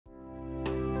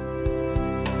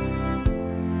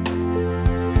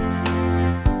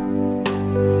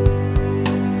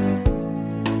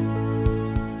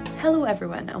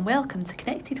and welcome to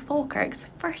Connected Falkirk's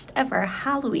first ever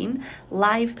Halloween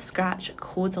live Scratch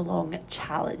Code Along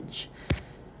challenge.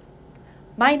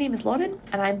 My name is Lauren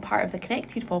and I'm part of the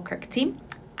Connected Falkirk team,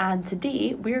 and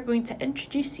today we're going to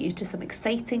introduce you to some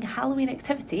exciting Halloween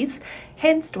activities,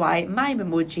 hence why my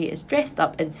Memoji is dressed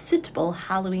up in suitable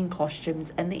Halloween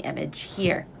costumes in the image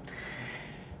here.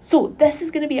 So this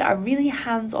is going to be a really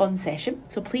hands-on session,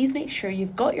 so please make sure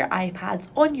you've got your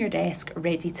iPads on your desk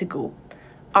ready to go.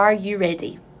 Are you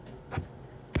ready?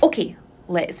 Okay,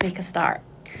 let's make a start.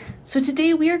 So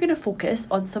today we are going to focus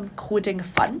on some coding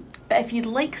fun, but if you'd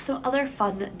like some other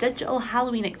fun digital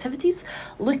Halloween activities,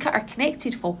 look at our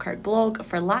Connected Falkirk blog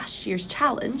for last year's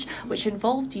challenge, which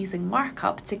involved using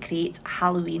markup to create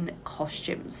Halloween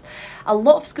costumes. A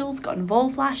lot of schools got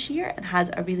involved last year and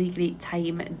had a really great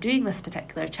time doing this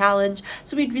particular challenge,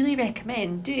 so we'd really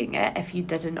recommend doing it if you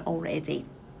didn't already.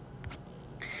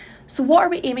 So what are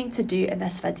we aiming to do in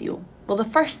this video? Well, the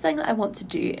first thing that I want to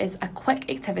do is a quick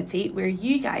activity where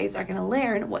you guys are going to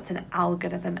learn what an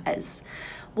algorithm is.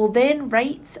 We'll then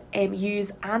write,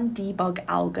 use and debug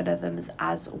algorithms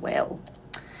as well.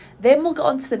 Then we'll get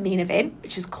on to the main event,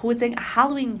 which is coding a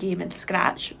Halloween game in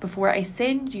Scratch before I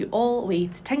send you all the way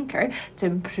to Tinker to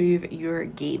improve your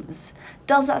games.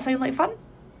 Does that sound like fun?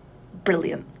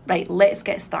 Brilliant. Right, let's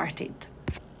get started.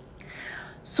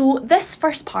 So this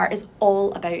first part is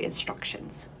all about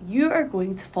instructions. You are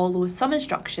going to follow some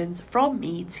instructions from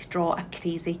me to draw a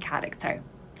crazy character.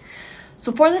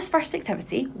 So for this first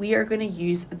activity, we are going to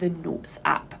use the Notes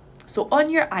app. So on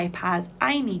your iPad,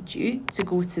 I need you to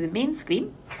go to the main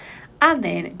screen and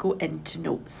then go into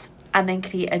Notes, and then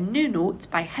create a new note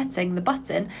by hitting the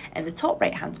button in the top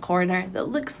right hand corner that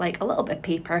looks like a little bit of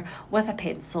paper with a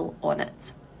pencil on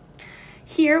it.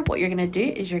 Here, what you're going to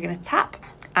do is you're going to tap,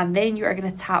 and then you are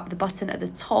going to tap the button at the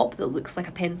top that looks like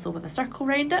a pencil with a circle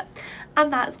around it,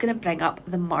 and that's going to bring up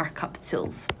the markup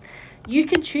tools. You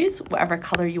can choose whatever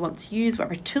colour you want to use,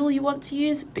 whatever tool you want to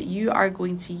use, but you are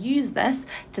going to use this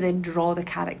to then draw the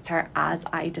character as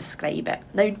I describe it.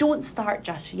 Now don't start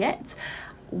just yet.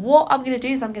 What I'm going to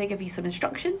do is I'm going to give you some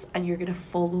instructions and you're going to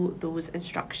follow those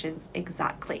instructions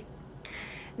exactly.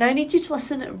 Now I need you to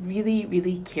listen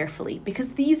really carefully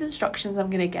because these instructions I'm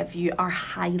going to give you are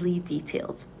highly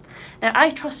detailed. Now I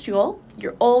trust you all,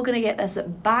 you're all going to get this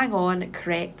bang on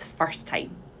correct first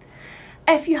time.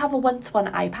 If you have a one-to-one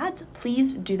iPad,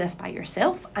 please do this by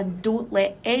yourself and don't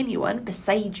let anyone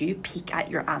beside you peek at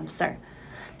your answer.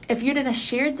 If you're in a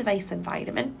shared device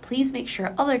environment, please make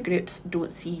sure other groups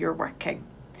don't see you're working.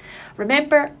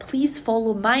 Remember, please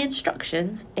follow my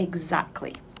instructions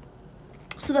exactly.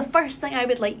 So the first thing I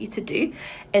would like you to do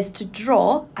is to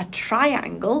draw a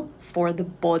triangle for the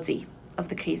body of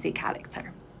the crazy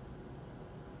character.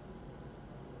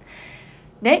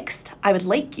 Next, I would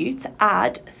like you to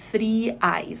add 3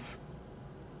 eyes.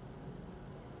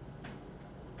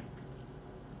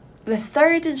 The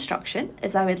third instruction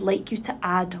is I would like you to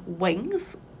add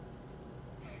wings.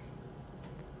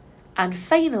 And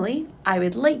finally, I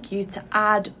would like you to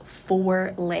add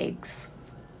 4 legs.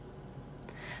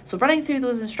 So running through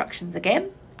those instructions again,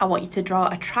 I want you to draw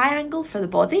a triangle for the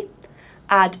body,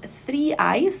 add 3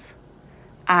 eyes,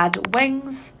 add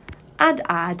wings, and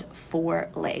add 4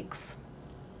 legs.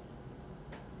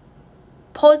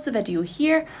 Pause the video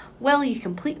here while you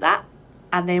complete that,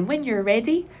 and then when you're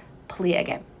ready, play it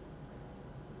again.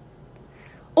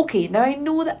 Okay, now I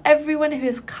know that everyone who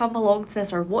has come along to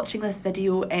this or watching this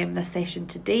video this session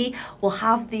today will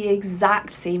have the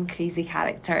exact same crazy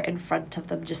character in front of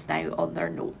them just now on their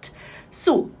note.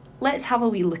 So let's have a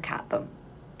wee look at them.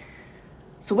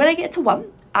 So when I get to 1,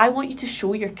 I want you to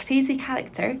show your crazy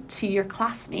character to your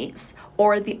classmates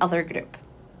or the other group.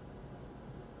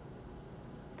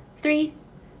 3,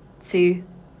 2,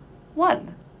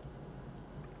 1.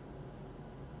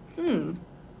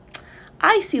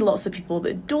 I see lots of people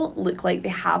that don't look like they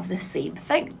have the same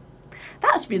thing.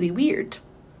 That's really weird.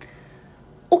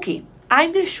 Okay,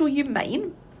 I'm going to show you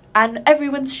mine, and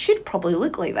everyone's should probably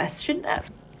look like this, shouldn't it?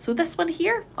 So this one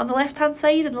here on the left hand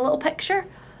side in the little picture.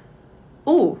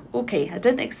 Oh, okay, I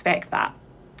didn't expect that.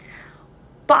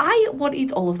 But I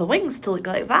wanted all of the wings to look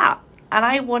like that, and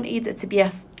I wanted it to be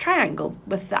a triangle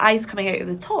with the eyes coming out of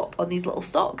the top on these little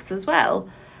stalks as well,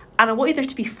 and I wanted there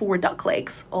to be 4 duck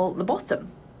legs all at the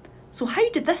bottom. So how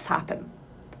did this happen?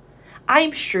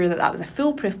 I'm sure that that was a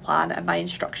foolproof plan and my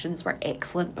instructions were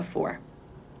excellent before.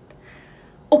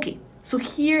 Okay, so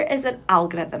here is an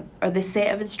algorithm or the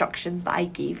set of instructions that I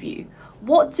gave you.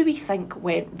 What do we think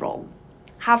went wrong?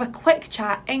 Have a quick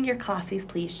chat in your classes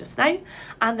please just now,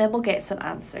 and then we'll get some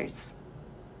answers.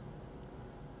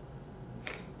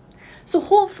 So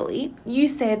hopefully you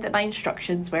said that my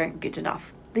instructions weren't good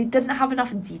enough. They didn't have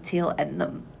enough detail in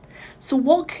them. So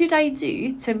what could I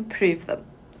do to improve them?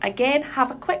 Again,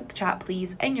 have a quick chat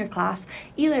please in your class,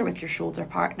 either with your shoulder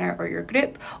partner or your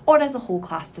group, or as a whole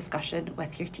class discussion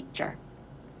with your teacher.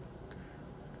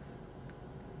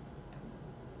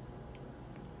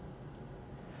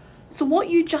 So what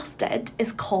you just did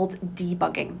is called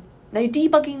debugging. Now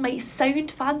debugging might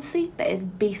sound fancy, but it's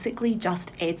basically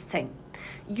just editing.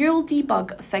 You'll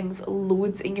debug things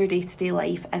loads in your day-to-day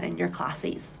life and in your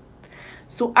classes.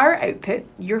 So our output,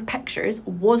 your pictures,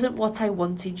 wasn't what I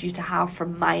wanted you to have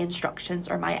from my instructions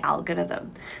or my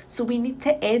algorithm. So we need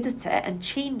to edit it and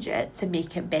change it to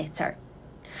make it better.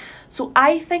 So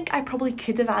I think I probably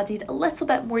could have added a little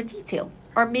bit more detail,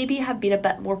 or maybe have been a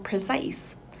bit more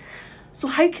precise. So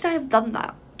how could I have done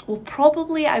that? Well,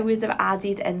 probably I would have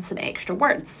added in some extra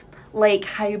words, like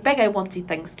how big I wanted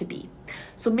things to be.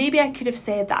 So maybe I could have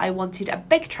said that I wanted a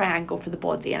big triangle for the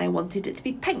body and I wanted it to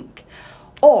be pink.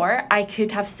 Or I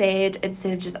could have said,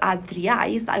 instead of just add 3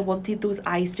 eyes, that I wanted those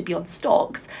eyes to be on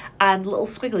stalks and little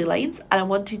squiggly lines, and I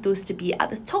wanted those to be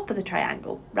at the top of the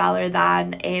triangle rather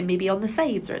than maybe on the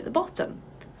sides or at the bottom.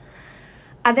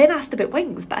 I then asked about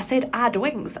wings, but I said add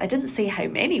wings. I didn't say how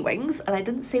many wings, and I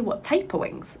didn't say what type of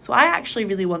wings. So I actually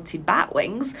really wanted bat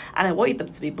wings, and I wanted them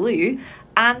to be blue,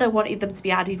 and I wanted them to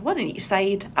be added one on each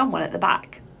side and one at the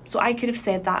back. So I could have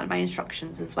said that in my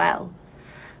instructions as well.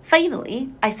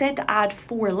 Finally, I said to add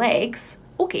 4 legs.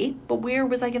 Okay, but where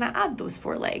was I going to add those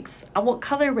 4 legs? And what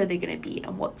colour were they going to be?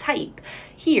 And what type?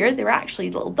 Here, they were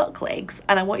actually little duck legs,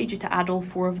 and I wanted you to add all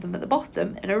 4 of them at the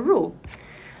bottom in a row.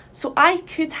 So I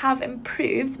could have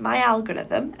improved my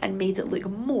algorithm and made it look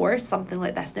more something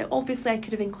like this. Now, obviously I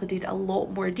could have included a lot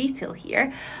more detail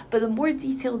here, but the more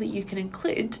detail that you can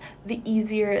include, the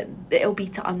easier it'll be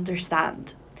to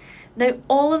understand. Now,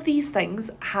 all of these things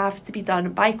have to be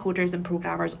done by coders and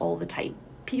programmers all the time.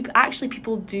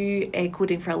 People do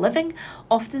coding for a living,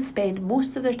 often spend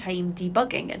most of their time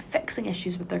debugging and fixing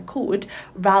issues with their code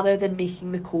rather than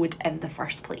making the code in the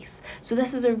first place. So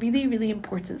this is a really, really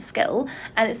important skill,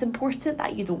 and it's important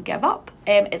that you don't give up.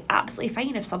 It's absolutely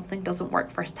fine if something doesn't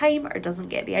work first time or doesn't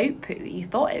get the output that you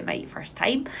thought it might first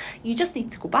time. You just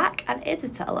need to go back and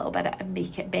edit it a little bit and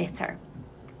make it better.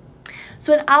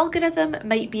 So an algorithm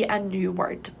might be a new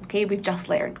word, okay, we've just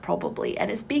learned probably, and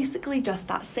it's basically just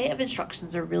that set of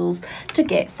instructions or rules to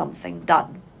get something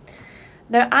done.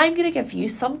 Now I'm going to give you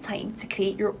some time to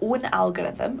create your own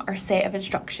algorithm or set of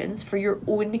instructions for your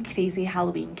own crazy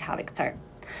Halloween character.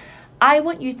 I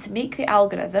want you to make the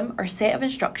algorithm or set of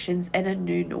instructions in a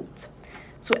new note.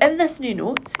 So in this new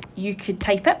note, you could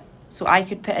type it. So I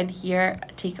could put in here,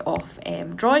 take it off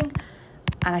drawing,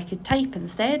 and I could type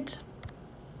instead.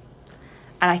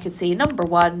 And I could say number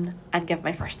 1 and give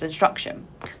my first instruction.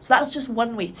 So that's just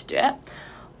one way to do it.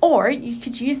 Or you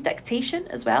could use dictation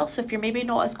as well. So if you're maybe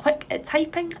not as quick at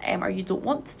typing or you don't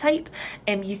want to type,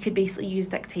 you could basically use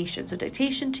dictation. So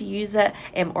dictation to use it,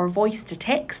 or voice to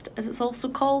text as it's also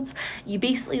called. You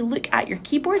basically look at your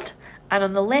keyboard, and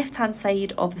on the left hand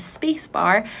side of the space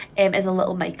bar is a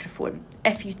little microphone.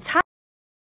 If you tap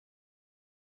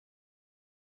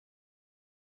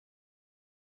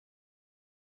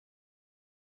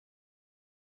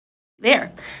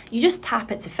there, you just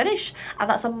tap it to finish, and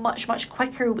that's a much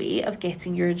quicker way of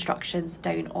getting your instructions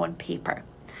down on paper.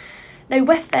 Now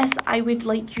with this, I would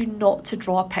like you not to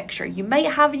draw a picture. You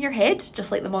might have in your head, just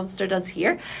like the monster does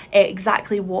here,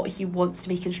 exactly what he wants to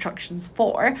make instructions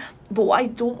for, but what I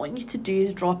don't want you to do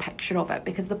is draw a picture of it,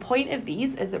 because the point of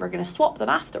these is that we're going to swap them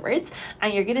afterwards,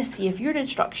 and you're going to see if your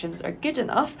instructions are good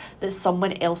enough that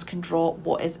someone else can draw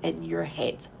what is in your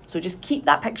head. So just keep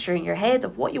that picture in your head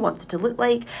of what you want it to look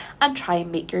like and try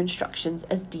and make your instructions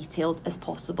as detailed as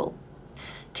possible.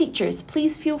 Teachers,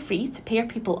 please feel free to pair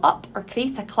people up or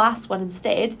create a class one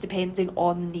instead, depending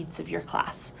on the needs of your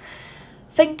class.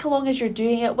 Think along as you're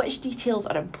doing it, which details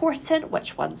are important,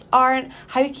 which ones aren't,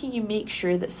 how can you make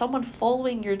sure that someone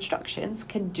following your instructions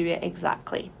can do it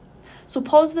exactly. So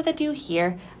pause the video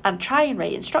here and try and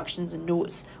write instructions and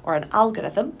notes or an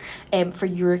algorithm for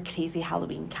your crazy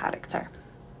Halloween character.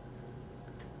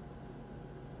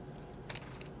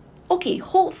 Okay,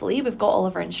 hopefully we've got all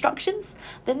of our instructions.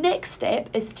 The next step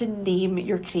is to name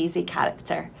your crazy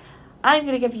character. I'm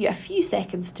going to give you a few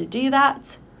seconds to do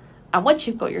that. And once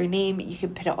you've got your name, you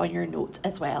can put it on your note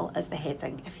as well as the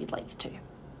heading if you'd like to.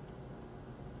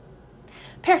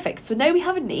 Perfect, so now we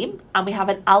have a name and we have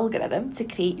an algorithm to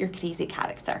create your crazy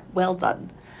character. Well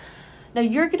done. Now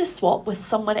you're going to swap with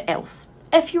someone else.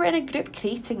 If you're in a group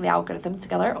creating the algorithm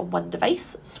together on one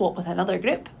device, swap with another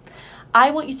group. I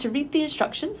want you to read the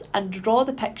instructions and draw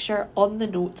the picture on the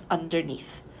note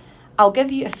underneath. I'll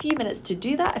give you a few minutes to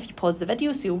do that if you pause the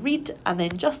video, so you'll read and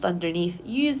then just underneath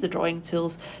use the drawing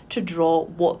tools to draw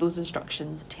what those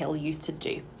instructions tell you to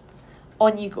do.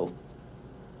 On you go.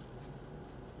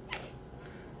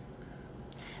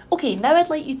 Okay, now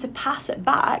I'd like you to pass it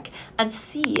back and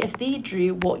see if they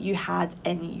drew what you had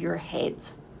in your head.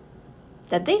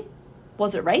 Did they?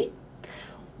 Was it right?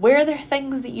 Were there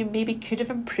things that you maybe could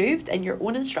have improved in your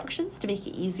own instructions to make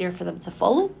it easier for them to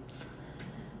follow?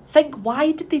 Think,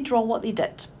 why did they draw what they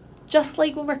did? Just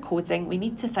like when we're coding, we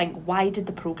need to think, why did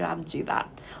the program do that?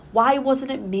 Why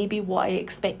wasn't it maybe what I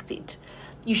expected?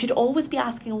 You should always be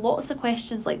asking lots of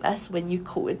questions like this when you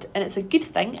code, and it's a good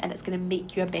thing and it's going to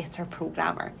make you a better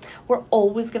programmer. We're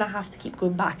always going to have to keep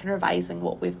going back and revising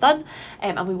what we've done,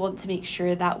 and we want to make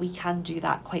sure that we can do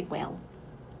that quite well.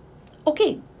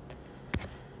 Okay,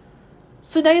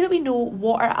 so now that we know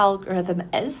what our algorithm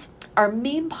is, our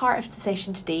main part of the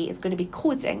session today is going to be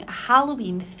coding a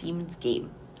Halloween themed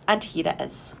game, and here it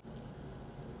is.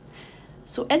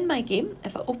 So in my game,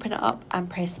 if I open it up and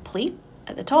press play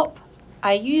at the top,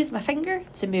 I use my finger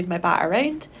to move my bat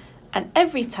around, and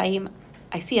every time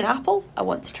I see an apple, I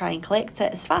want to try and collect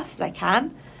it as fast as I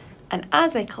can. And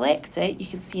as I collect it, you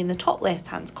can see in the top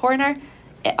left-hand corner,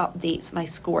 it updates my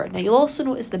score. Now you'll also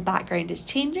notice the background is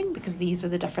changing because these are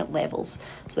the different levels.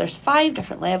 So there's 5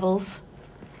 different levels,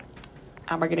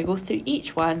 and we're going to go through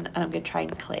each one, and I'm going to try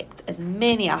and collect as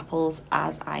many apples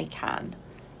as I can.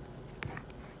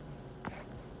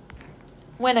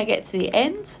 When I get to the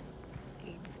end,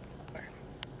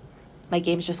 my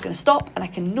game's just going to stop and I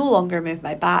can no longer move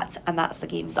my bat, and that's the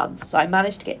game done. So I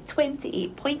managed to get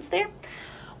 28 points there.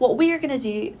 What we are going to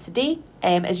do today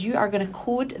is you are going to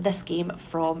code this game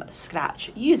from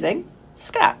scratch using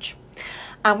Scratch.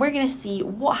 And we're going to see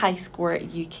what high score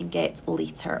you can get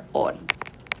later on.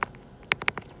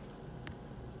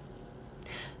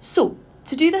 So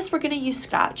to do this, we're going to use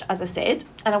Scratch, as I said,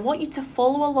 and I want you to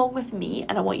follow along with me,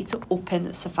 and I want you to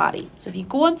open Safari. So if you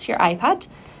go onto your iPad,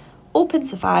 open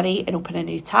Safari and open a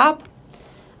new tab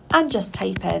and just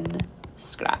type in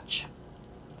Scratch.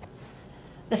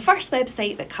 The first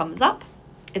website that comes up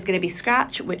is going to be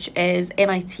Scratch, which is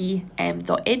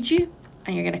mit.edu,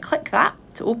 and you're going to click that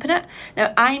to open it.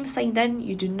 Now I'm signed in,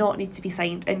 you do not need to be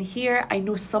signed in here. I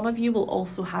know some of you will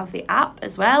also have the app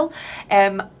as well.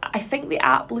 I think the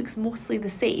app looks mostly the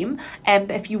same,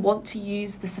 but if you want to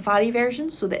use the Safari version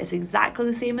so that it's exactly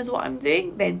the same as what I'm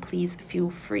doing, then please feel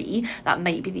free. That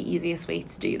might be the easiest way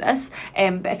to do this.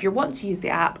 But if you're wanting to use the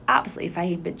app, absolutely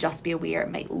fine, but just be aware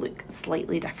it might look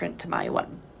slightly different to my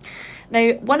one.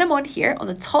 Now, when I'm on here, on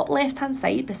the top left-hand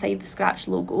side beside the Scratch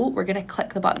logo, we're going to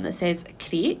click the button that says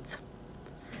Create.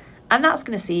 And that's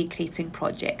going to say Creating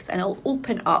Project, and it'll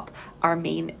open up our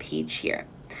main page here.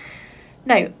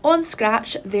 Now, on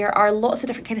Scratch, there are lots of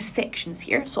different kind of sections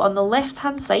here. So on the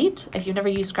left-hand side, if you've never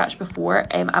used Scratch before,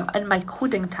 I'm in my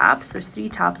coding tab. So there's 3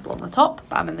 tabs along the top,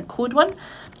 but I'm in the code one.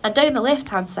 And down the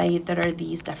left-hand side, there are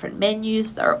these different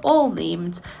menus that are all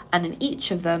named, and in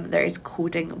each of them, there is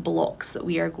coding blocks that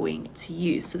we are going to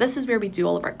use. So this is where we do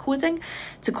all of our coding.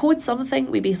 To code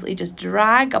something, we basically just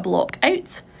drag a block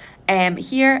out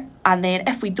here, and then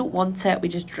if we don't want it, we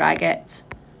just drag it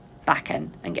back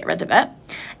in and get rid of it.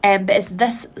 But it's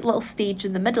this little stage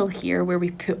in the middle here where we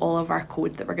put all of our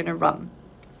code that we're going to run.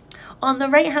 On the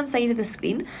right hand side of the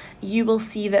screen, you will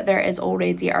see that there is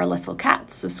already our little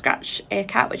cat, so Scratch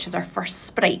Cat, which is our first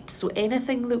sprite. So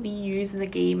anything that we use in the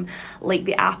game, like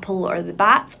the apple or the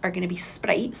bat, are going to be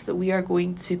sprites that we are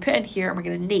going to put in here and we're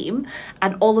going to name,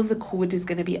 and all of the code is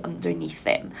going to be underneath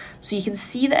them. So you can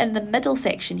see that in the middle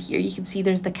section here, you can see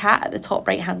there's the cat at the top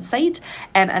right hand side,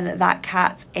 and that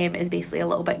cat is basically a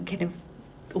little bit kind of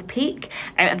opaque,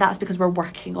 and that's because we're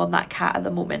working on that cat at the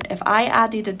moment. If I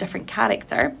added a different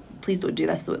character, please don't do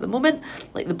this though at the moment,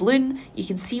 like the balloon, you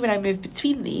can see when I move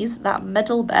between these, that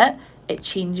middle bit, it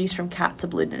changes from cat to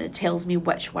balloon, and it tells me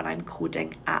which one I'm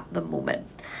coding at the moment.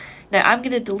 Now I'm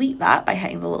going to delete that by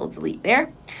hitting the little delete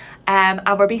there, and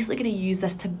we're basically going to use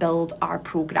this to build our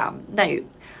program. Now,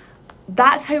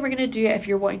 that's how we're going to do it if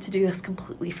you're wanting to do this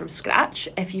completely from scratch.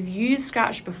 If you've used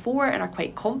Scratch before and are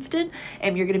quite confident,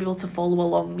 you're going to be able to follow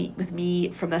along with me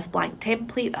from this blank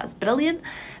template. That's brilliant.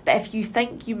 But if you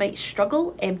think you might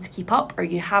struggle to keep up, or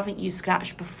you haven't used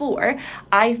Scratch before,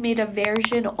 I've made a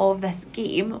version of this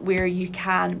game where you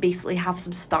can basically have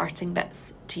some starting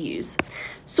bits to use.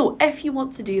 So if you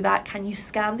want to do that, can you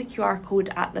scan the QR code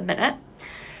at the minute?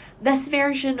 This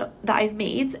version that I've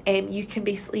made, you can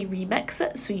basically remix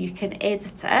it, so you can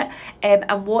edit it,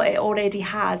 and what it already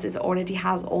has is it already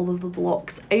has all of the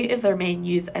blocks out of their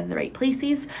menus in the right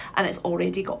places, and it's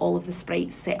already got all of the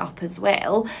sprites set up as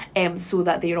well, so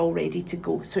that they're all ready to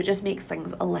go. So it just makes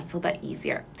things a little bit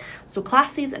easier. So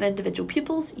classes and individual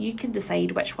pupils, you can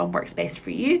decide which one works best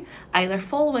for you, either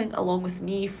following along with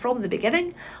me from the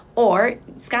beginning, or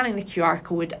scanning the QR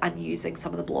code and using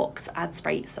some of the blocks and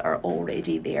sprites that are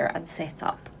already there and set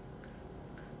up.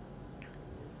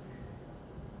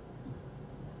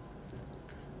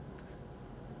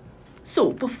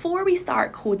 So before we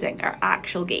start coding our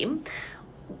actual game,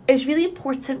 it's really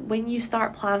important when you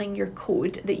start planning your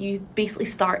code that you basically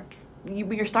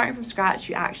when you're starting from scratch,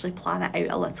 you actually plan it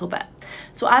out a little bit.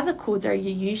 So as a coder,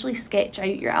 you usually sketch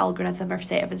out your algorithm or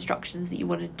set of instructions that you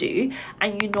want to do,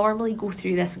 and you normally go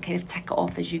through this and kind of tick it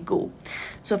off as you go.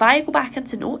 So if I go back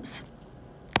into notes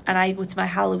and I go to my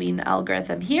Halloween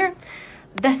algorithm here,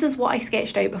 this is what I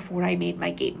sketched out before I made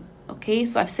my game. Okay,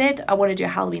 so I've said I want to do a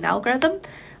Halloween algorithm.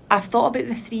 I've thought about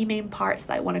the three main parts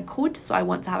that I want to code. So I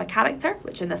want to have a character,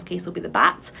 which in this case will be the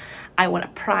bat. I want a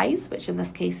prize, which in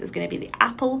this case is going to be the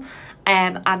apple.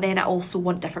 And then I also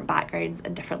want different backgrounds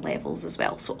and different levels as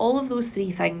well. So all of those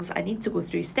three things I need to go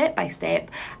through step by step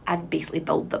and basically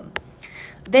build them.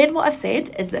 Then what I've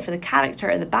said is that for the character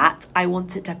of the bat, I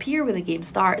want it to appear when the game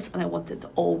starts, and I want it to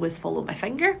always follow my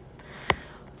finger.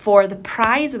 For the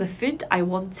prize or the food, I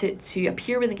want it to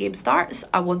appear when the game starts,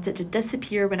 I want it to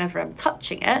disappear whenever I'm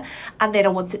touching it, and then I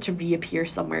want it to reappear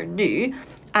somewhere new.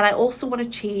 And I also want to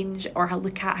change or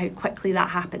look at how quickly that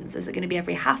happens. Is it going to be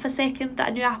every half a second that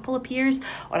a new apple appears,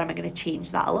 or am I going to change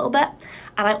that a little bit?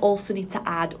 And I also need to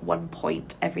add 1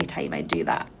 point every time I do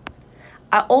that.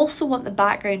 I also want the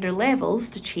background or levels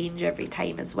to change every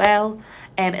time as well,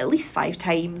 at least 5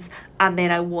 times, and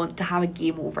then I want to have a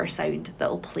game over sound that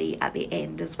will play at the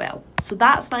end as well. So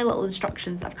that's my little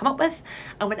instructions I've come up with,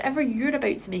 and whenever you're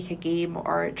about to make a game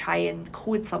or try and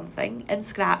code something in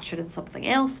Scratch or in something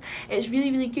else, it's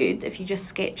really, really good if you just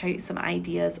sketch out some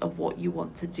ideas of what you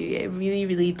want to do. It really,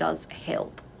 really does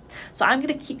help. So I'm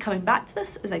going to keep coming back to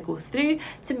this as I go through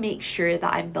to make sure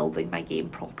that I'm building my game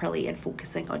properly and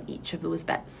focusing on each of those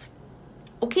bits.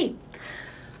 Okay,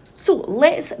 so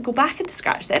let's go back into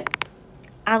Scratch then,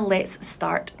 and let's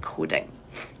start coding.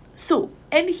 So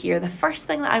in here, the first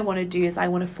thing that I want to do is I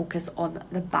want to focus on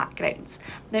the backgrounds.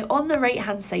 Now on the right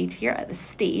hand side here at the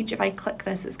stage, if I click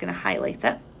this, it's going to highlight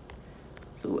it.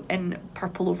 So in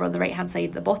purple over on the right hand side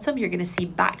at the bottom, you're going to see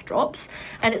backdrops,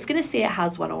 and it's going to say it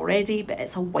has one already, but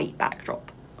it's a white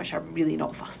backdrop, which I'm really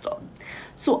not fussed on.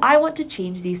 So I want to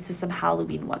change these to some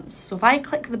Halloween ones. So if I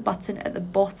click the button at the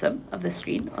bottom of the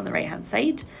screen on the right hand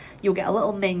side, you'll get a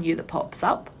little menu that pops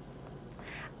up.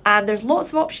 And there's lots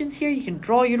of options here. You can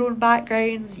draw your own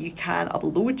backgrounds, you can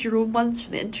upload your own ones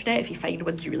from the internet if you find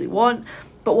ones you really want.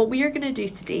 But what we are going to do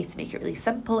today to make it really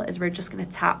simple is we're just going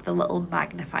to tap the little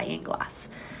magnifying glass.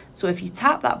 So if you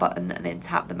tap that button and then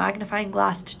tap the magnifying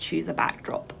glass to choose a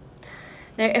backdrop.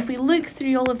 Now if we look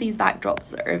through all of these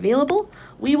backdrops that are available,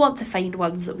 we want to find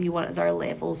ones that we want as our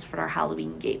levels for our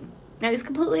Halloween game. Now it's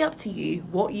completely up to you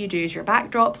what you do as your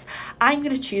backdrops. I'm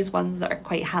going to choose ones that are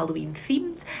quite Halloween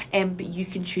themed, but you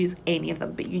can choose any of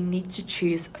them, but you need to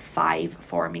choose 5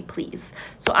 for me please.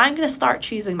 So I'm going to start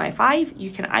choosing my 5.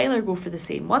 You can either go for the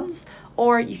same ones,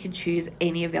 or you can choose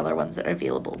any of the other ones that are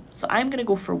available. So I'm going to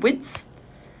go for woods,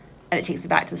 and it takes me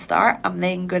back to the start. I'm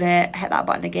then going to hit that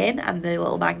button again and the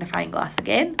little magnifying glass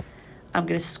again. I'm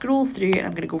going to scroll through and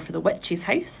I'm going to go for the witch's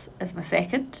house as my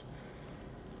second.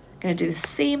 Going to do the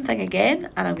same thing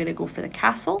again, and I'm going to go for the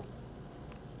castle.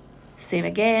 Same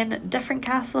again, different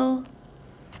castle.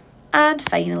 And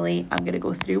finally, I'm going to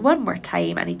go through one more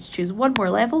time. I need to choose one more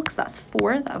level because that's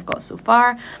 4 that I've got so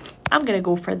far. I'm going to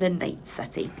go for the Night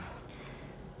City.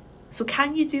 So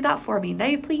can you do that for me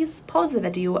now, please? Pause the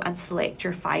video and select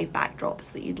your 5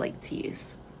 backdrops that you'd like to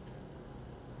use.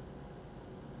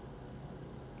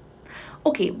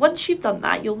 Okay, once you've done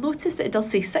that, you'll notice that it does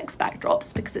say 6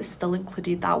 backdrops because it's still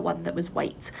included that one that was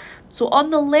white. So on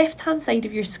the left-hand side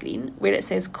of your screen, where it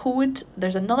says code,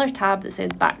 there's another tab that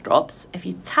says backdrops. If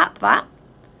you tap that,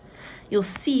 you'll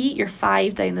see your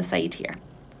 5 down the side here.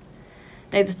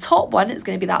 Now the top one is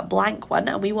going to be that blank one,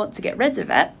 and we want to get rid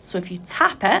of it. So if you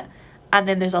tap it, and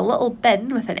then there's a little bin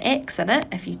with an X in it,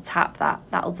 if you tap that,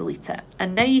 that'll delete it.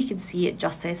 And now you can see it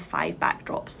just says 5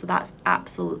 backdrops, so that's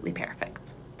absolutely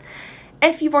perfect.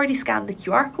 If you've already scanned the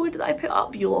QR code that I put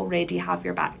up, you'll already have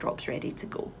your backdrops ready to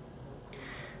go.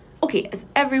 Okay, is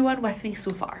everyone with me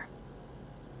so far?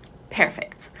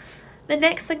 Perfect. The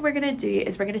next thing we're going to do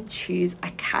is we're going to choose a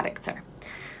character.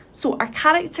 So our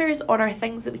characters or our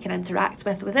things that we can interact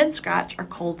with within Scratch are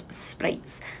called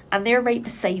sprites, and they're right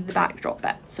beside the backdrop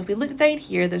bit. So if we look down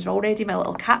here, there's already my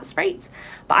little cat sprite,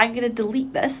 but I'm going to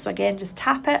delete this. So again, just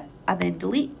tap it and then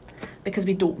delete, because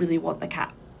we don't really want the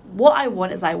cat. What I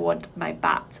want is I want my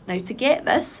bat. Now to get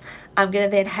this, I'm going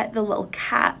to then hit the little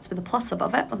cat with a plus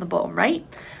above it on the bottom right.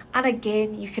 And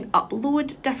again, you can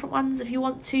upload different ones if you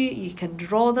want to. You can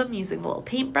draw them using the little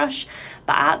paintbrush.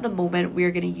 But at the moment,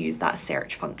 we're going to use that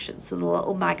search function, so the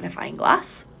little magnifying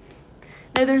glass.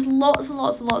 Now there's lots and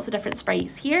lots and lots of different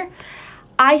sprites here.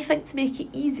 I think to make it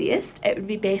easiest, it would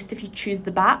be best if you choose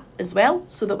the bat as well,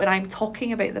 so that when I'm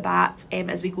talking about the bat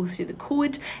as we go through the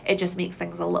code, it just makes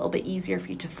things a little bit easier for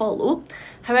you to follow.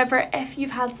 However, if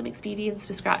you've had some experience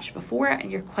with Scratch before and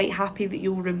you're quite happy that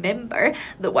you'll remember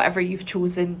that whatever you've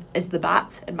chosen is the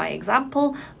bat in my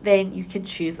example, then you can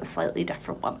choose a slightly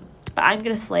different one. But I'm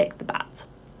going to select the bat.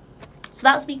 So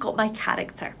that's me got my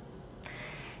character.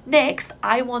 Next,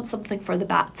 I want something for the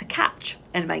bat to catch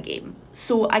in my game.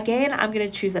 So again, I'm going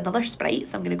to choose another sprite.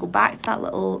 So I'm going to go back to that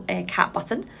little cat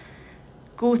button,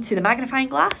 go to the magnifying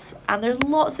glass, and there's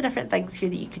lots of different things here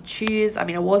that you could choose. I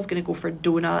mean, I was going to go for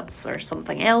donuts or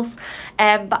something else,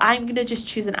 but I'm going to just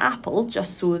choose an apple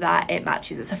just so that it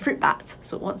matches. It's a fruit bat,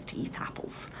 so it wants to eat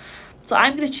apples. So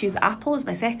I'm going to choose apple as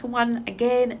my second one.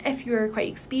 Again, if you're quite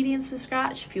experienced with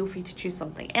Scratch, feel free to choose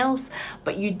something else,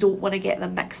 but you don't want to get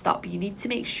them mixed up. You need to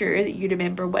make sure that you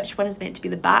remember which one is meant to be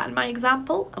the bat in my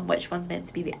example and which one's meant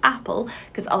to be the apple,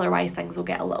 because otherwise things will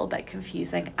get a little bit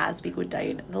confusing as we go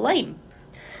down the line.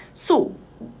 So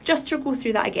just to go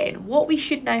through that again, what we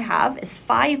should now have is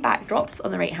 5 backdrops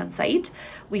on the right hand side.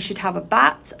 We should have a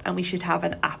bat and we should have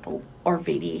an apple or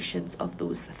variations of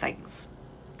those things.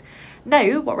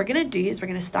 Now, what we're going to do is we're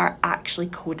going to start actually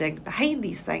coding behind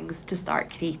these things to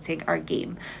start creating our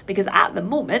game, because at the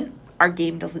moment, our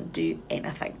game doesn't do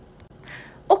anything.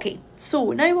 Okay,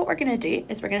 so now what we're going to do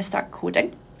is we're going to start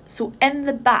coding. So in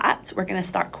the bat, we're going to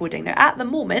start coding. Now at the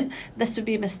moment, this would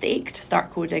be a mistake to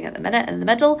start coding at the minute in the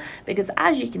middle, because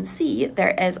as you can see, there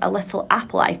is a little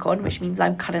apple icon, which means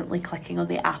I'm currently clicking on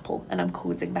the apple and I'm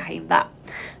coding behind that.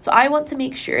 So I want to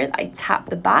make sure that I tap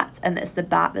the bat and it's the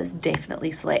bat that's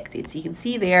definitely selected. So you can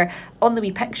see there on the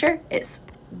wee picture, it's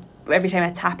every time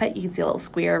I tap it, you can see a little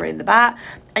square around the bat,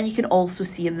 and you can also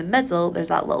see in the middle, there's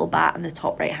that little bat in the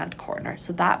top right hand corner.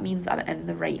 So that means I'm in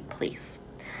the right place.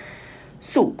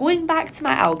 So going back to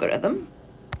my algorithm,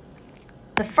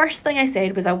 the first thing I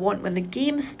said was I want when the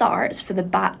game starts for the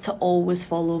bat to always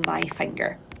follow my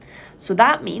finger. So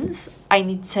that means I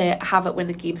need to have it when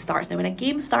the game starts. Now when a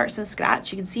game starts in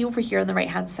Scratch, you can see over here on the right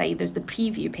hand side, there's the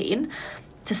preview pane.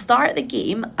 To start the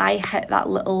game, I hit that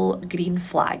little green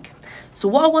flag. So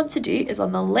what I want to do is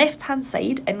on the left hand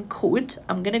side in code,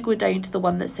 I'm going to go down to the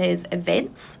one that says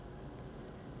events.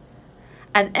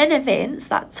 And in events,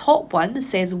 that top one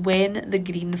says when the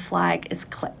green flag is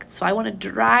clicked. So I want to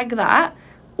drag that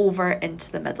over into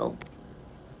the middle.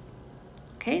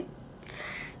 Okay.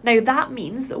 Now that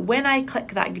means that when I click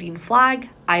that green flag,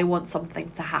 I want something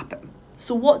to happen.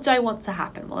 So what do I want to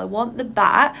happen? Well, I want the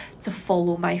bat to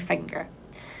follow my finger.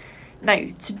 Now,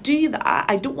 to do that,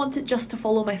 I don't want it just to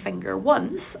follow my finger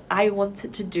once. I want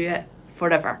it to do it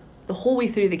forever, the whole way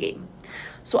through the game.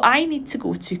 So I need to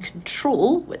go to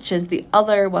control, which is the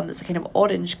other one that's a kind of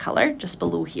orange colour just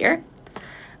below here.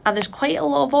 And there's quite a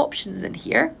lot of options in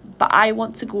here, but I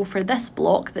want to go for this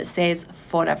block that says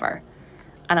forever.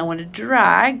 And I want to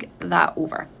drag that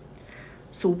over.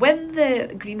 So when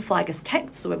the green flag is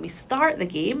ticked, so when we start the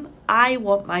game, I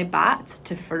want my bat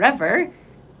to forever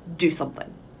do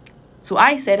something. So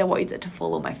I said I wanted it to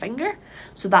follow my finger,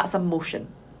 so that's a motion.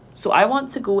 So I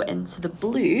want to go into the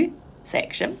blue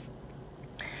section,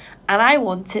 and I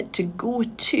want it to go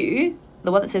to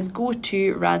the one that says go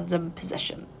to random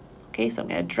position. Okay, so I'm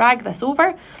going to drag this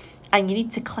over, and you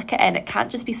need to click it in. It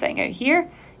can't just be sitting out here.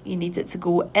 You need it to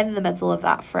go in the middle of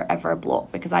that forever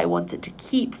block, because I want it to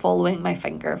keep following my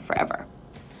finger forever.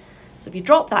 So if you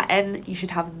drop that in, you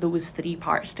should have those 3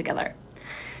 parts together.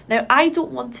 Now, I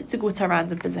don't want it to go to a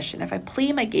random position. If I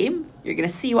play my game, you're going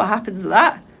to see what happens with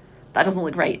that. That doesn't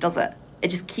look right, does it? It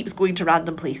just keeps going to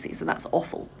random places, and that's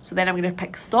awful. So then I'm going to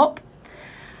pick stop.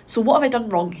 So what have I done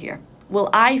wrong here? Well,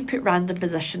 I've put random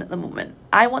position at the moment.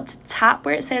 I want to tap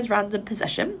where it says random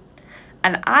position,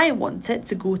 and I want it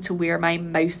to go to where my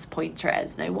mouse pointer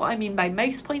is. Now, what I mean by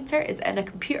mouse pointer is in a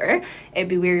computer, it'd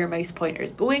be where your mouse pointer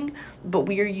is going, but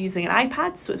we are using an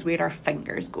iPad, so it's where our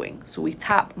finger is going. So we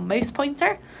tap mouse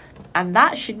pointer, and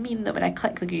that should mean that when I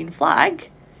click the green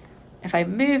flag, if I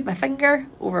move my finger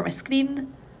over my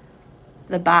screen,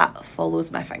 the bat follows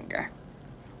my finger.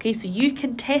 Okay, so you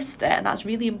can test it, and that's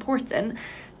really important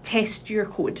test your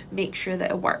code, make sure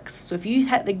that it works. So if you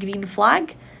hit the green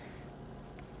flag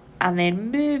and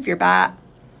then move your bat,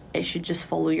 it should just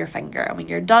follow your finger. And when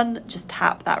you're done, just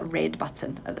tap that red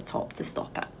button at the top to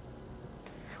stop it.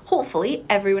 Hopefully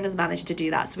everyone has managed to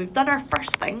do that. So we've done our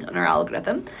first thing on our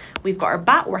algorithm. We've got our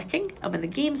bat working, and when the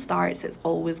game starts, it's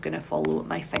always going to follow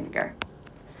my finger.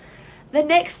 The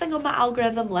next thing on my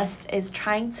algorithm list is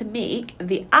trying to make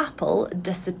the apple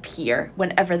disappear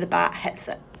whenever the bat hits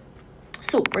it.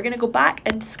 So we're going to go back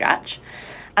into Scratch,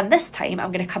 and this time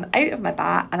I'm going to come out of my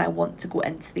bat and I want to go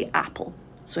into the apple.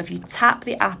 So if you tap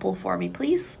the apple for me,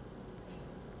 please.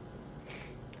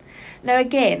 Now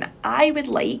again, I would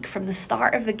like from the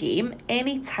start of the game,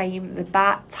 anytime the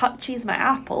bat touches my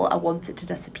apple, I want it to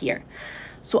disappear.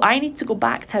 So I need to go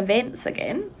back to events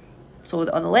again. So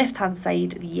on the left hand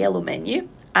side, the yellow menu,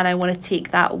 and I want to take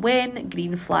that when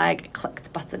green flag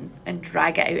clicked button and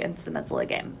drag it out into the middle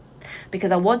again,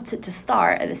 because I want it to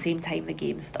start at the same time the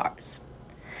game starts.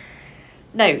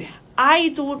 Now, I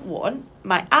don't want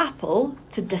my apple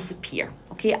to disappear,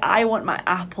 okay? I want my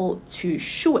apple to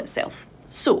show itself.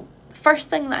 So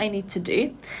first thing that I need to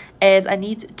do is I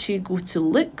need to go to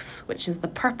Looks, which is the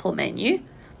purple menu.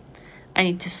 I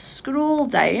need to scroll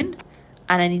down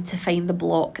and I need to find the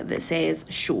block that says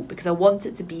show, because I want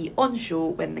it to be on show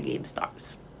when the game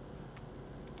starts.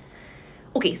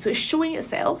 Okay, so it's showing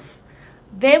itself.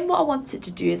 Then what I want it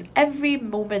to do is every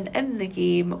moment in the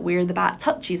game where the bat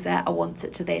touches it, I want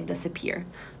it to then disappear.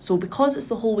 So because it's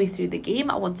the whole way through the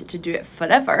game, I want it to do it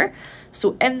forever.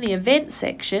 So in the event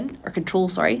section, or control,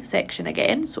 section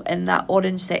again, so in that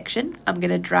orange section, I'm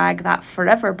going to drag that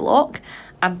forever block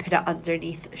and put it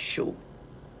underneath show.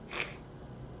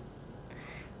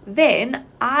 Then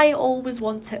I always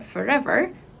want it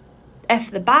forever. If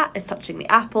the bat is touching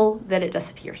the apple, then it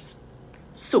disappears.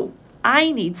 So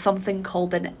I need something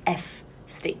called an if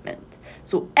statement.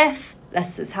 So if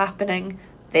this is happening,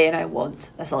 then I want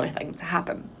this other thing to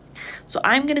happen. So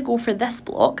I'm going to go for this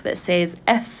block that says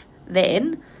if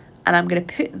then, and I'm going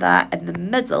to put that in the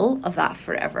middle of that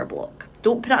forever block.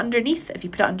 Don't put it underneath. If you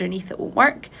put it underneath, it won't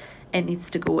work. It needs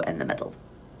to go in the middle.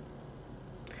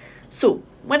 So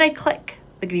when I click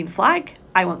the green flag,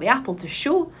 I want the apple to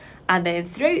show, and then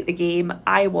throughout the game,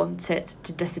 I want it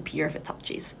to disappear if it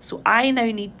touches. So I now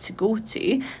need to go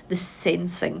to the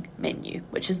sensing menu,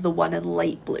 which is the one in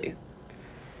light blue.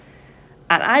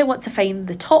 And I want to find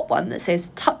the top one that says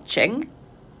touching,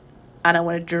 and I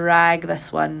want to drag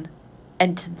this one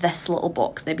into this little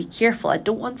box. Now be careful, I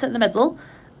don't want it in the middle.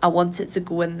 I want it to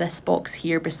go in this box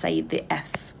here beside the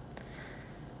if.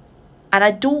 And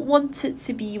I don't want it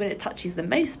to be when it touches the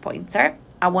mouse pointer.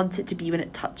 I want it to be when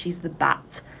it touches the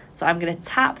bat. So I'm going to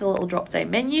tap the little drop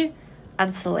down menu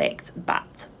and select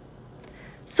bat.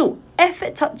 So if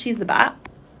it touches the bat,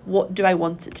 what do I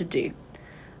want it to do?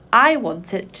 I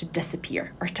want it to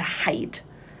disappear or to hide.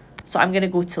 So I'm going to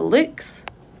go to Looks,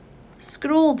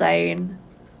 scroll down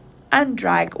and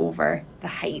drag over the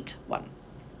hide one.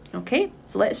 Okay,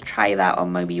 so let's try that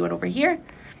on my wee one over here.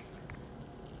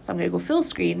 So I'm going to go full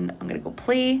screen, I'm going to go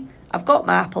play. I've got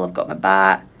my apple, I've got my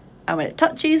bat, and when it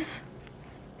touches,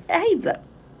 it hides it.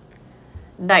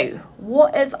 Now,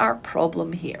 what is our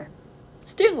problem here?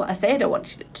 It's doing what I said I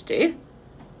wanted it to do.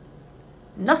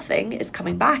 Nothing is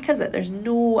coming back, is it? There's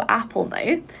no apple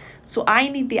now. So I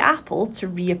need the apple to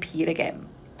reappear again.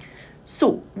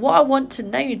 So what I want to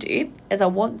now do is I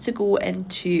want to go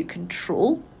into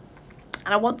control,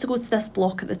 and I want to go to this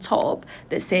block at the top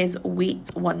that says wait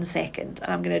 1 second.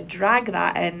 And I'm going to drag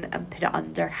that in and put it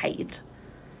under hide.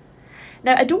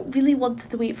 Now, I don't really want it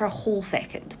to wait for a whole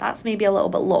second. That's maybe a little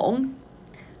bit long.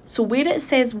 So where it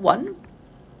says 1,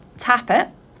 tap it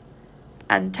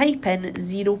and type in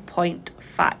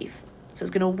 0.5. So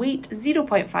it's going to wait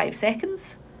 0.5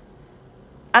 seconds.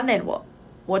 And then what?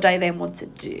 What do I then want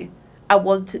it to do? I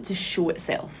want it to show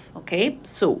itself, okay?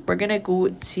 So we're going to go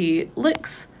to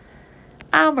Looks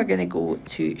and we're going to go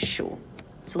to Show.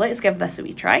 So let's give this a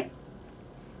wee try.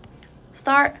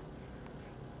 Start.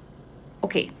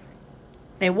 Okay.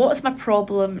 Now, what's my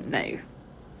problem now?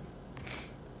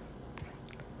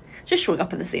 Just showing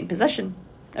up in the same position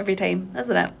every time,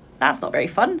 isn't it? That's not very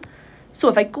fun. So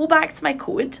if I go back to my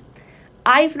code,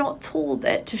 I've not told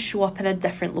it to show up in a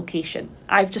different location.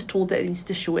 I've just told it needs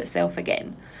to show itself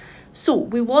again. So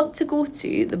we want to go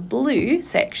to the blue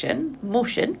section,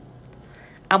 motion,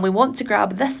 and we want to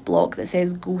grab this block that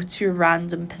says go to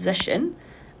random position,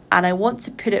 and I want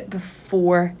to put it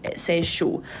before it says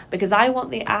show, because I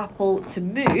want the apple to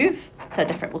move to a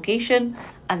different location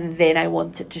and then I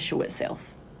want it to show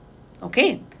itself.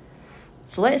 Okay,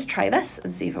 so let's try this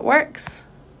and see if it works.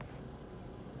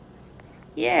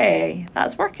 Yay,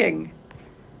 that's working.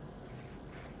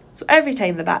 So every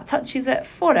time the bat touches it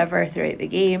forever throughout the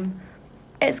game,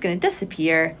 it's going to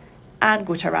disappear and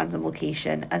go to a random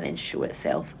location and then show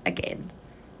itself again.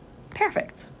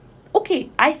 Perfect. Okay,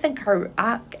 I think our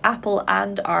apple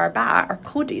and our bat are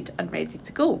coded and ready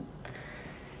to go.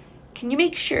 Can you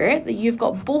make sure that you've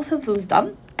got both of those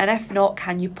done? And if not,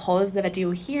 can you pause the video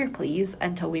here, please,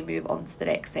 until we move on to the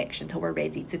next section, until we're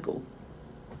ready to go.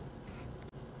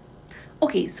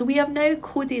 Okay, so we have now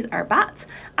coded our bat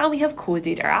and we have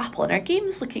coded our apple, and our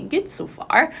game's looking good so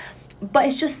far, but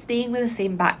it's just staying with the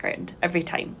same background every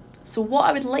time. So what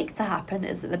I would like to happen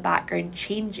is that the background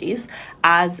changes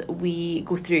as we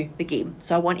go through the game.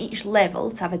 So I want each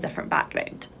level to have a different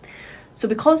background. So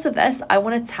because of this, I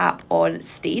want to tap on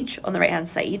stage on the right hand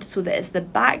side so that it's the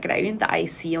background that I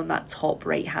see on that top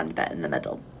right hand bit in the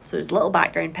middle. So there's a little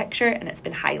background picture and it's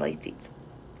been highlighted.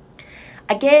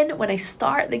 Again, when I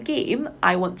start the game,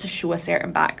 I want to show a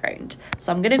certain background.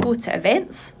 So I'm going to go to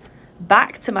events,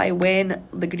 back to my when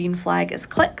the green flag is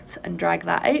clicked and drag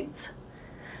that out.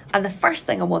 And the first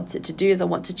thing I want it to do is I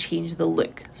want to change the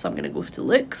look. So I'm going to go to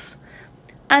looks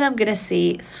and I'm going to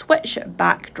say switch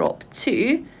backdrop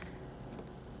to,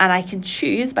 and I can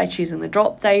choose by choosing the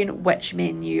drop down which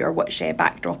menu or which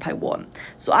backdrop I want.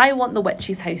 So I want the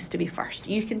witch's house to be first.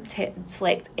 You can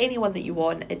select any one that you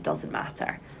want, it doesn't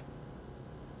matter.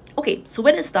 Okay, so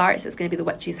when it starts, it's going to be the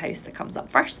witch's house that comes up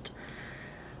first.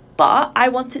 But I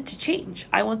want it to change.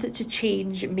 I want it to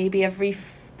change maybe every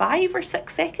 5 or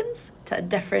 6 seconds to a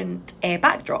different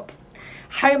backdrop.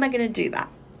 How am I going to do that?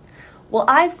 Well,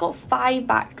 I've got 5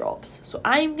 backdrops, so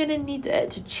I'm going to need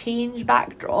it to change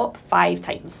backdrop 5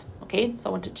 times. Okay, so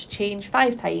I want it to change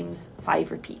 5 times,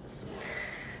 5 repeats.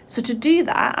 So to do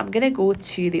that, I'm going to go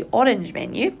to the orange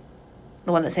menu,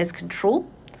 the one that says control,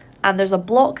 and there's a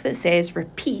block that says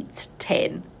repeat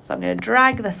 10. So I'm going to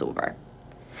drag this over.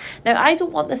 Now, I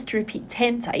don't want this to repeat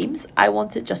 10 times. I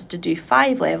want it just to do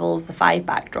 5 levels, the 5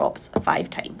 backdrops, 5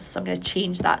 times. So I'm going to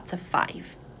change that to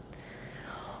 5.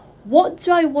 What do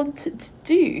I want it to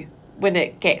do when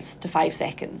it gets to 5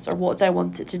 seconds? Or what do I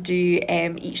want it to do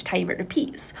each time it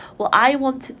repeats? Well, I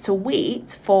want it to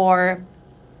wait for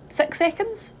 6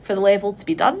 seconds for the level to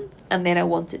be done, and then I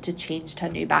want it to change to a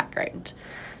new background.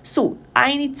 So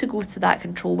I need to go to that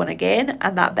control one again,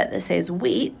 and that bit that says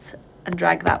wait, and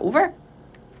drag that over.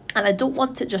 And I don't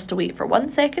want it just to wait for 1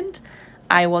 second.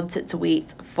 I want it to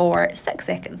wait for 6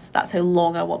 seconds. That's how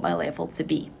long I want my level to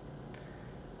be.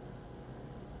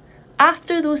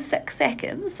 After those 6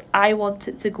 seconds, I want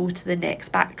it to go to the next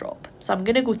backdrop. So I'm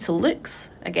going to go to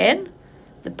looks again,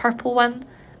 the purple one,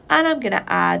 and I'm going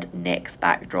to add next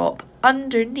backdrop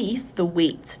underneath the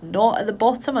wait, not at the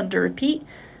bottom under repeat,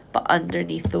 but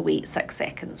underneath the wait 6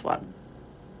 seconds one.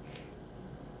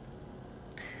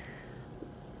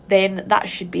 Then that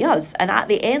should be us. And at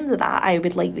the end of that, I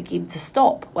would like the game to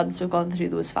stop once we've gone through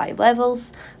those 5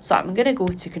 levels. So I'm going to go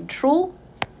to control,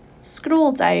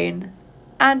 scroll down,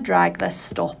 and drag this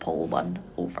stop all one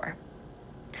over.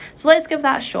 So let's give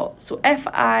that a shot. So if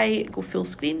I go full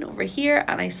screen over here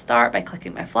and I start by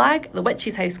clicking my flag, the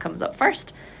witch's house comes up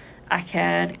first. I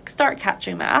can start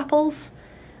catching my apples,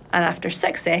 and after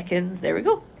 6 seconds, there we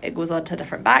go. It goes on to a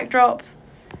different backdrop.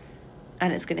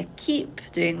 And it's going to keep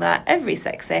doing that every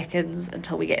 6 seconds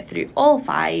until we get through all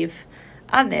 5,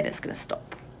 and then it's going to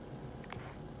stop.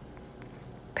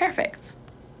 Perfect.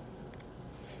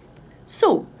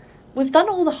 So we've done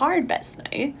all the hard bits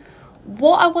now.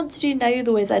 What I want to do now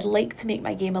though is I'd like to make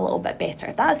my game a little bit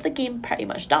better. That's the game pretty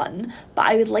much done, but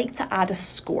I would like to add a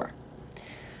score.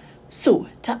 So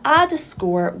to add a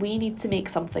score, we need to make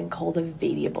something called a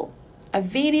variable. A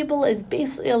variable is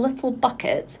basically a little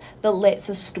bucket that lets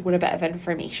us store a bit of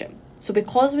information. So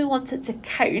because we want it to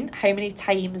count how many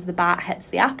times the bat hits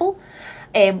the apple,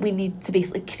 we need to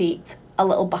basically create a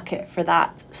little bucket for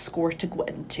that score to go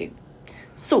into.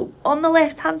 So on the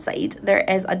left hand side, there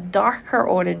is a darker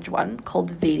orange one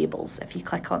called variables. If you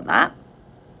click on that.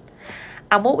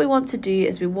 And what we want to do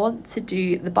is we want to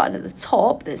do the button at the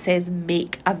top that says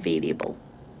make a variable.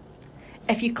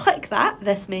 If you click that,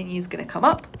 this menu is going to come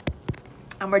up.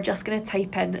 And we're just going to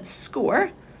type in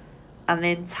score and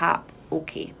then tap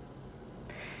OK.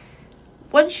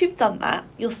 Once you've done that,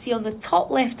 you'll see on the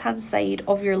top left hand side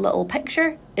of your little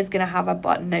picture is going to have a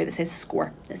button now that says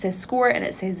score. It says score and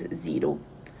it says 0.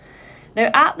 Now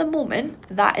at the moment,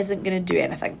 that isn't going to do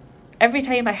anything. Every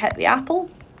time I hit the apple,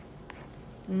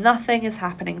 nothing is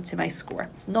happening to my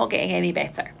score. It's not getting any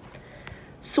better.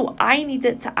 So I need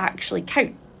it to actually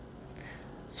count.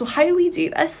 So how we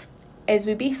do this is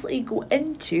we basically go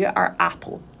into our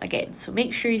apple again. So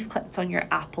make sure you've clicked on your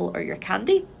apple or your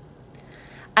candy.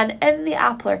 And in the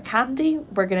apple or candy,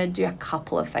 we're going to do a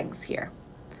couple of things here.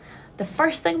 The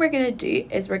first thing we're going to do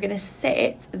is we're going to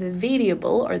set the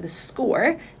variable or the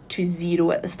score to 0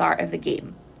 at the start of the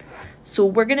game. So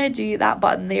we're going to do that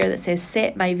button there that says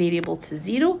set my variable to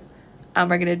 0, and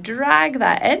we're going to drag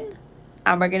that in,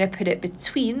 and we're going to put it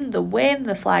between the when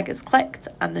the flag is clicked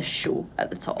and the show at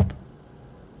the top.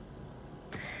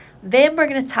 Then we're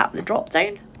going to tap the drop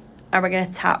down, and we're going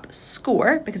to tap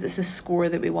score because it's the score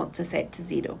that we want to set to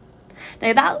 0.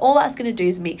 Now all that's going to do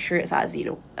is make sure it's at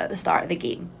 0 at the start of the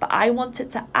game, but I want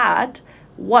it to add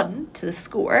 1 to the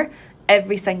score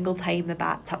every single time the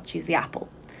bat touches the apple.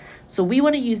 So we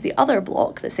want to use the other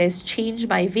block that says change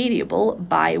my variable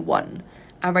by 1,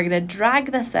 and we're going to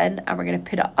drag this in and we're going to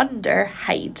put it under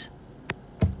hide.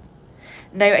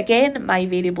 Now again, my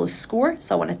variable is score,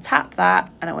 so I want to tap that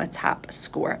and I want to tap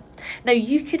score. Now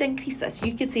you could increase this.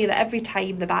 You could say that every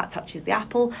time the bat touches the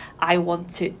apple, I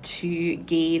want it to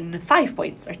gain 5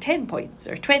 points or 10 points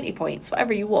or 20 points,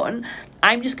 whatever you want.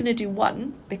 I'm just going to do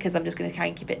 1 because I'm just going to try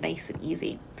and keep it nice and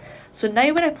easy. So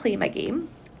now when I play my game,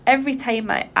 every time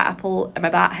my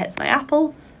bat hits my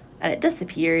apple and it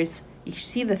disappears, you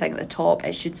see the thing at the top,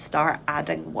 it should start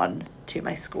adding 1 to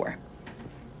my score.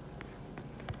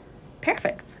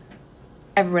 Perfect.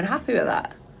 Everyone happy with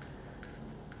that?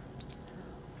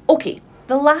 Okay,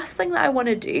 the last thing that I want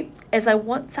to do is I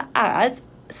want to add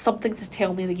something to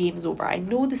tell me the game's over. I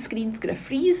know the screen's going to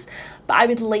freeze, but I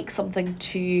would like something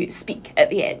to speak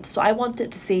at the end. So I want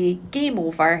it to say game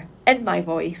over in my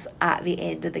voice at the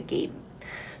end of the game.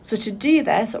 So to do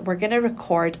this, we're going to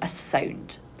record a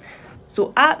sound.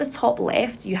 So at the top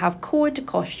left, you have code,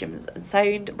 costumes and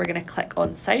sound. We're going to click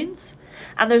on sounds,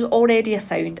 and there's already a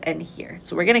sound in here.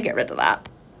 So we're going to get rid of that.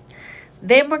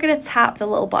 Then we're going to tap the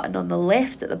little button on the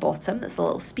left at the bottom, that's the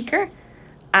little speaker,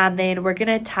 and then we're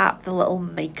going to tap the little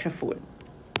microphone.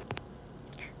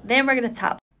 Then we're going to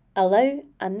tap allow,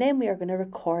 and then we are going to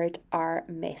record our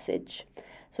message.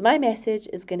 So my message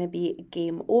is going to be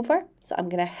game over. So I'm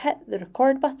going to hit the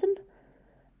record button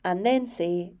and then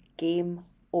say game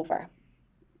over.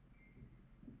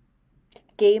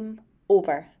 Game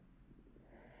over.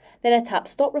 Then I tap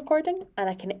stop recording, and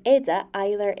I can edit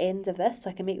either end of this,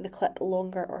 so I can make the clip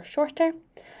longer or shorter,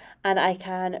 and I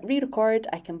can re-record,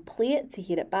 I can play it to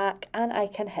hear it back, and I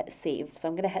can hit save. So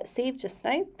I'm going to hit save just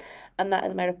now, and that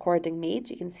is my recording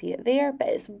made. You can see it there,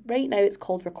 but right now it's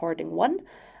called recording 1.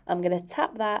 I'm going to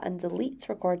tap that and delete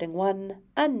recording 1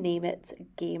 and name it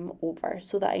game over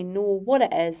so that I know what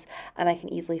it is and I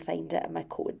can easily find it in my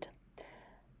code.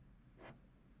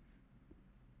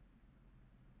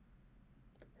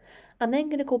 I'm then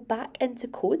going to go back into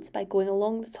code by going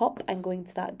along the top and going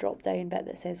to that drop down bit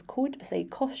that says code beside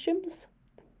costumes.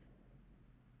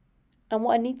 And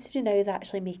what I need to do now is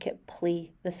actually make it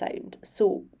play the sound.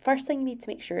 So first thing you need to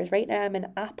make sure is right now I'm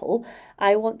in Apple,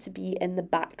 I want to be in the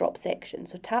backdrop section.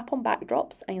 So tap on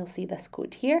backdrops and you'll see this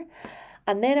code here.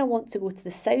 And then I want to go to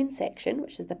the sound section,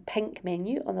 which is the pink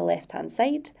menu on the left hand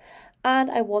side.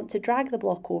 And I want to drag the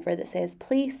block over that says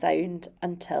play sound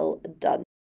until done.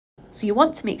 So you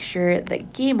want to make sure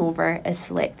that game over is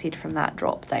selected from that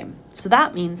drop down. So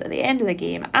that means at the end of the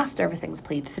game, after everything's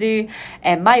played through,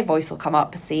 my voice will come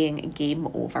up saying game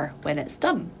over when it's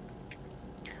done.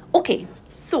 Okay,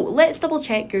 so let's double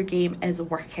check your game is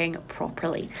working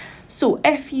properly. So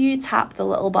if you tap the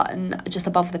little button just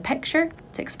above the picture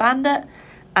to expand it,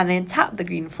 and then tap the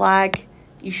green flag,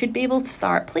 you should be able to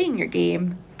start playing your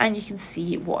game and you can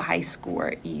see what high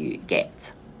score you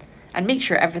get. And make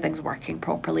sure everything's working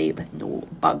properly with no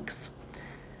bugs.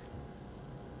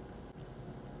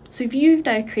 So you've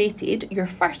now created your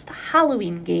first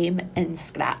Halloween game in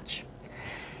Scratch.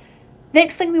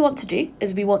 Next thing we want to do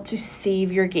is we want to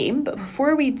save your game, but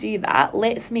before we do that,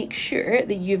 let's make sure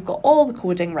that you've got all the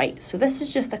coding right. So this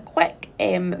is just a quick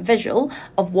visual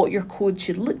of what your code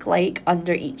should look like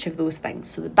under each of those things.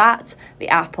 So the bat, the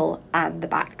apple, and the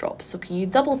backdrop. So can you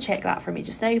double check that for me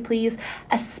just now, please?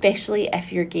 Especially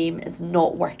if your game is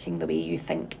not working the way you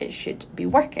think it should be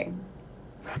working.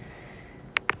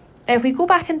 Now, if we go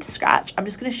back into Scratch, I'm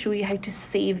just going to show you how to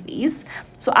save these.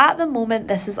 So at the moment,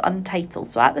 this is untitled.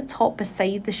 So at the top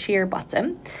beside the share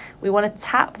button, we want to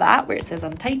tap that where it says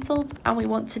untitled, and we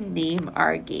want to name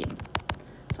our game.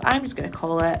 So I'm just going to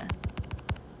call it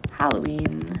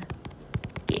Halloween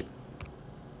game.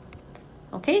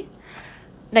 Okay.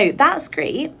 Now that's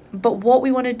great, but what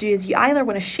we want to do is you either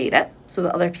want to share it so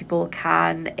that other people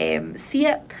can see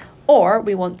it, or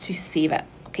we want to save it.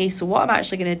 Okay, so what I'm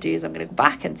actually going to do is I'm going to go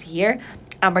back into here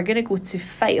and we're going to go to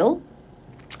File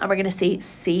and we're going to say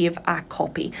Save a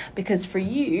Copy, because for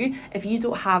you, if you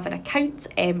don't have an account,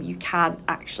 you can't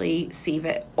actually save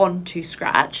it onto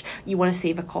Scratch. You want to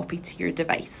save a copy to your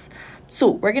device. So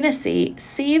we're going to say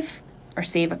Save or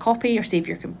save a copy or save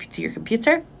to your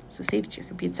computer. So save to your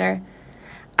computer.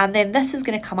 And then this is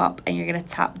going to come up and you're going to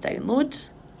tap download.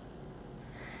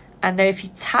 And now if you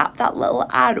tap that little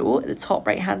arrow at the top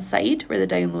right hand side where the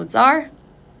downloads are,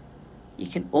 you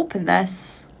can open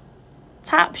this,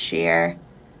 tap share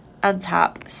and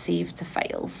tap save to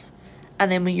files.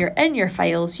 And then when you're in your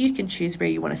files, you can choose where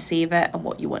you want to save it and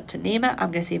what you want to name it.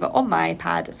 I'm going to save it on my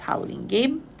iPad as Halloween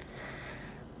game.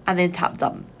 And then tap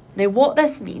done. Now what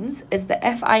this means is that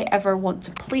if I ever want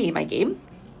to play my game,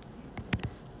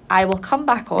 I will come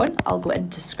back on, I'll go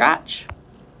into Scratch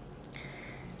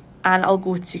and I'll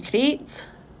go to create.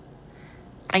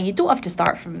 And you don't have to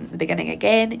start from the beginning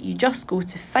again, you just go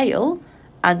to file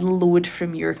and load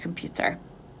from your computer.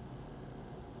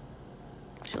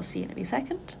 Which you'll see in a wee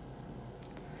second.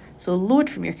 So load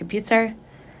from your computer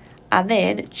and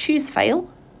then choose file.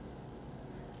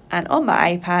 And on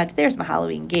my iPad, there's my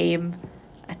Halloween game.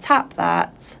 I tap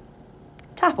that,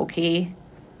 tap OK,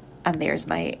 and there's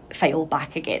my file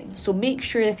back again. So make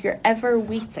sure if you're ever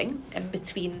waiting in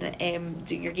between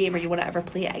doing your game, or you want to ever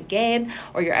play it again,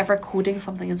 or you're ever coding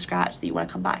something in Scratch that you want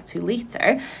to come back to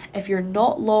later, if you're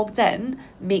not logged in,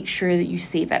 make sure that you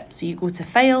save it. So you go to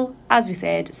file, as we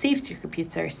said, save to your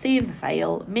computer, save the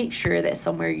file, make sure that it's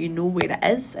somewhere you know where it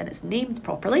is and it's named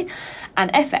properly.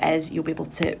 And if it is, you'll be able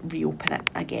to reopen it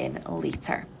again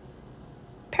later.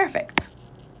 Perfect.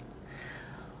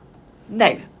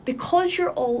 Now, because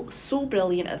you're all so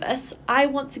brilliant at this, I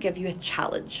want to give you a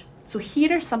challenge. So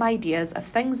here are some ideas of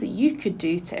things that you could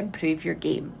do to improve your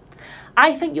game.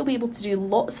 I think you'll be able to do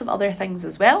lots of other things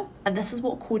as well, and this is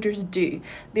what coders do.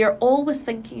 They're always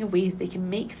thinking of ways they can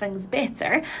make things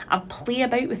better and play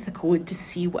about with the code to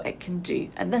see what it can do,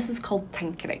 and this is called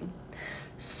tinkering.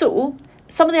 So,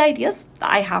 some of the ideas that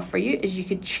I have for you is you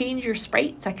could change your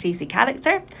sprite to a crazy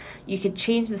character, you could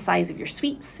change the size of your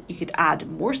sweets, you could add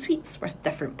more sweets with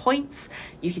different points,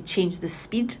 you could change the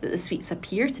speed that the sweets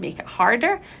appear to make it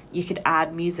harder, you could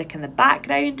add music in the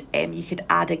background, you could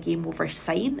add a game over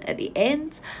sign at the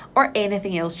end, or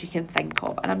anything else you can think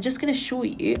of. And I'm just going to show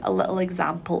you a little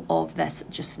example of this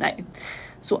just now.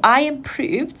 So I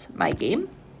improved my game,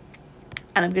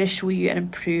 and I'm going to show you an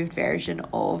improved version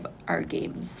of our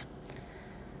games.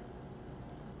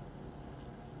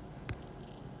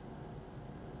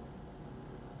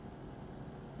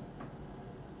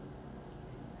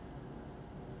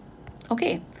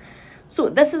 Okay, so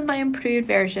this is my improved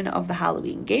version of the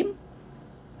Halloween game.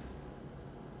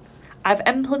 I've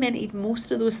implemented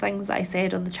most of those things that I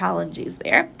said on the challenges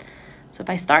there. So if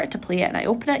I start to play it and I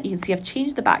open it, you can see I've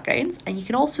changed the backgrounds, and you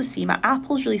can also see my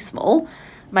apple's really small.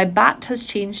 My bat has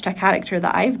changed to a character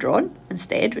that I've drawn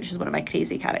instead, which is one of my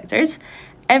crazy characters.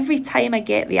 Every time I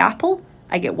get the apple,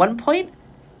 I get 1 point.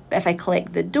 But if I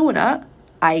collect the donut,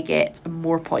 I get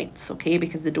more points, okay?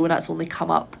 Because the donuts only come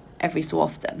up every so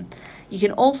often. You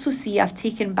can also see I've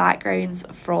taken backgrounds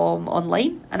from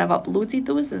online and I've uploaded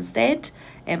those instead,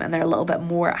 and they're a little bit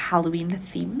more Halloween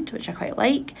themed, which I quite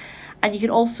like. And you can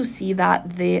also see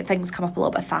that the things come up a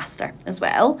little bit faster as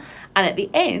well. And at the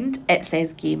end, it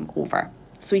says game over.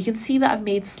 So you can see that I've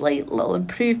made slight little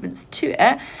improvements to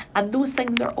it, and those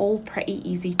things are all pretty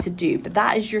easy to do, but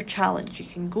that is your challenge. You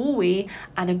can go away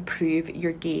and improve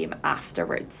your game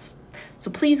afterwards.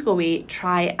 So please go away,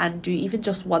 try and do even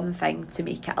just one thing to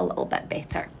make it a little bit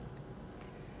better.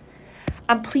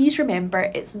 And please remember,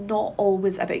 it's not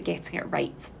always about getting it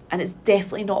right, and it's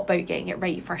definitely not about getting it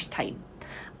right first time.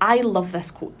 I love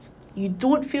this quote. You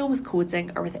don't fail with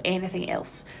coding or with anything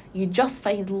else. You just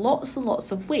find lots and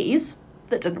lots of ways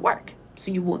that didn't work,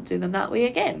 so you won't do them that way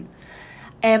again.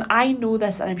 I know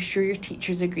this, and I'm sure your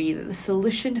teachers agree, that the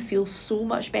solution feels so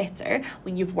much better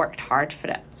when you've worked hard for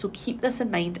it. So keep this in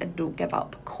mind and don't give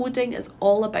up. Coding is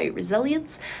all about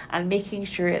resilience and making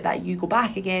sure that you go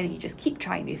back again and you just keep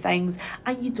trying new things,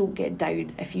 and you don't get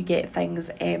down if you get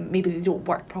things, maybe they don't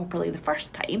work properly the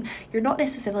first time. You're not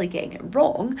necessarily getting it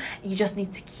wrong, you just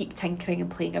need to keep tinkering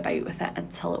and playing about with it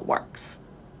until it works.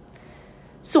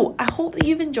 So I hope that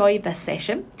you've enjoyed this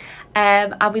session,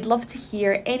 and we'd love to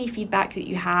hear any feedback that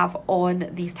you have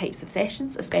on these types of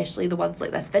sessions, especially the ones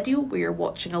like this video where you're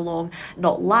watching along,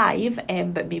 not live,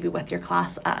 but maybe with your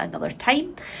class at another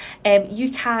time.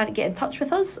 You can get in touch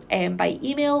with us by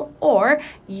email, or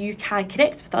you can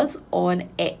connect with us on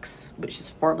X, which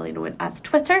is formerly known as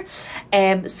Twitter.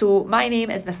 So my name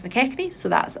is Miss McKechnie, so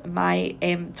that's my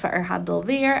Twitter handle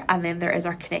there, and then there is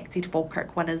our Connected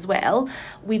Falkirk one as well.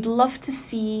 We'd love to see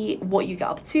see what you get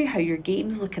up to, how your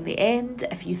games look in the end,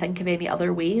 if you think of any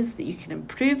other ways that you can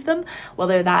improve them,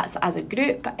 whether that's as a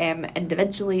group,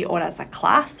 individually, or as a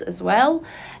class as well.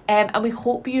 And we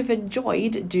hope you've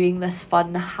enjoyed doing this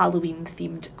fun Halloween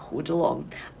themed code along.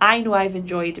 I know I've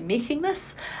enjoyed making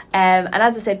this, and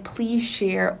as I said, please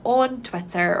share on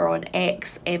Twitter or on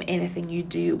X anything you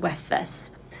do with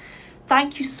this.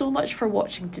 Thank you so much for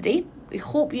watching today. We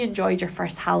hope you enjoyed your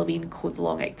first Halloween code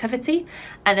along activity,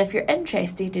 and if you're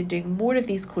interested in doing more of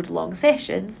these code along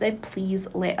sessions, then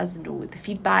please let us know. The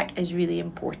feedback is really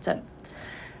important.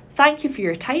 Thank you for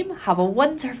your time, have a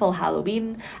wonderful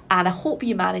Halloween, and I hope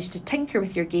you manage to tinker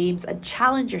with your games and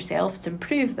challenge yourselves to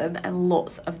improve them in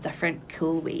lots of different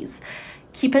cool ways.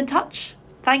 Keep in touch.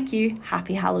 Thank you.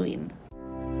 Happy Halloween.